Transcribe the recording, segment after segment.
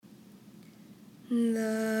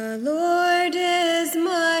The Lord is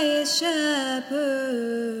my shepherd,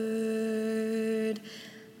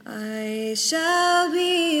 I shall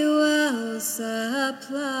be well supplied,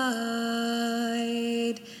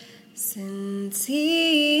 since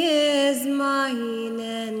he is mine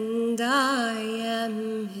and I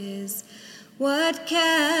am his. What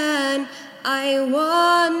can I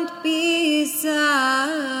want beside?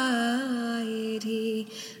 He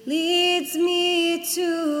leads me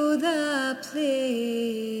to the place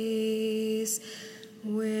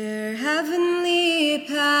where heavenly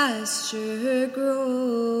pasture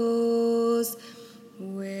grows,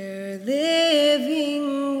 where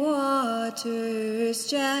living waters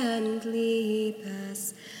gently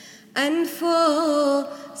pass, and full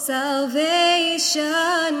salvation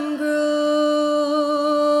grows.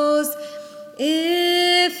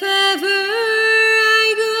 If ever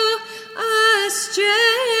I go astray,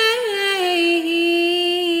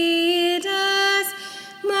 he does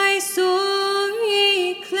my soul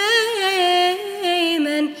reclaim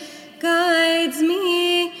and guides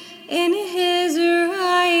me in his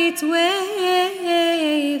right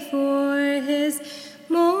way for his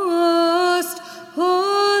most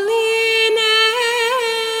holy name.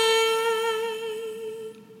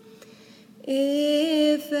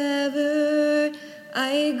 If ever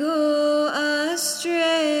I go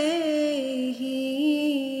astray,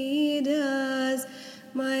 he does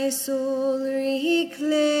my soul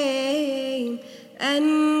reclaim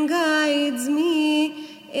and guides me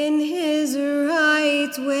in his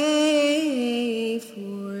right way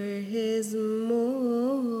for his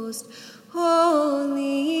most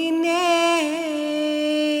holy name.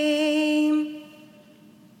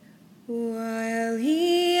 While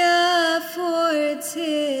he affords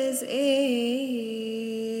his aid,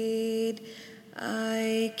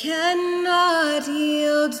 I cannot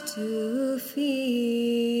yield to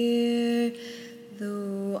fear.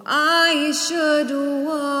 Though I should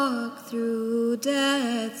walk through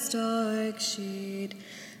death's dark shade,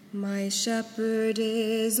 my shepherd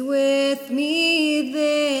is with me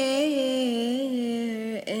there,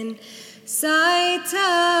 in sight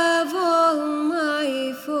of all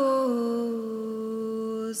my foes.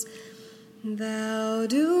 Thou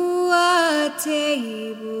do a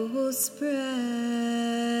table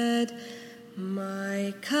spread,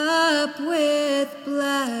 my cup with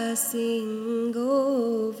blessing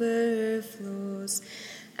overflows,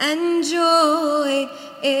 and joy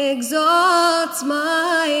exalts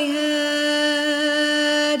my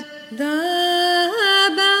head. The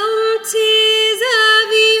bounties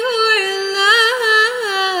of your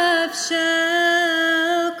love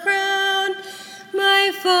shall crown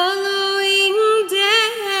my following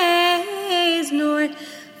days, nor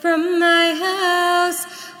from thy house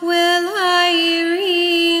will I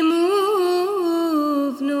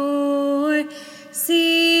remove, nor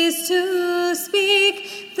cease to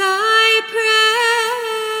speak thy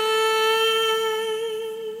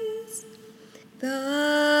praise.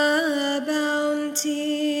 The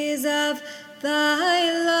bounties of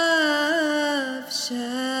thy love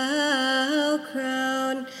shall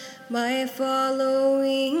crown my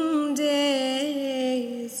following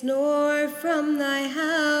days, nor from thy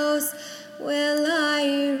house will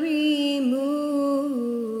I remove,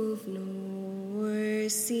 nor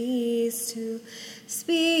cease to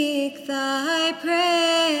speak thy praise.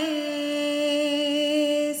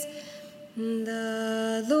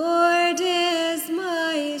 The Lord is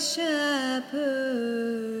my shepherd,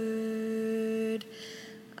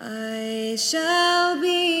 I shall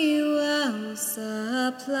be well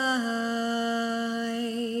supplied,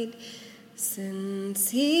 since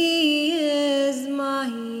he is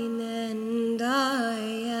mine and I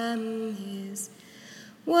am his.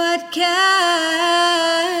 What can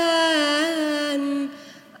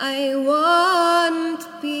I want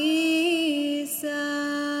beside?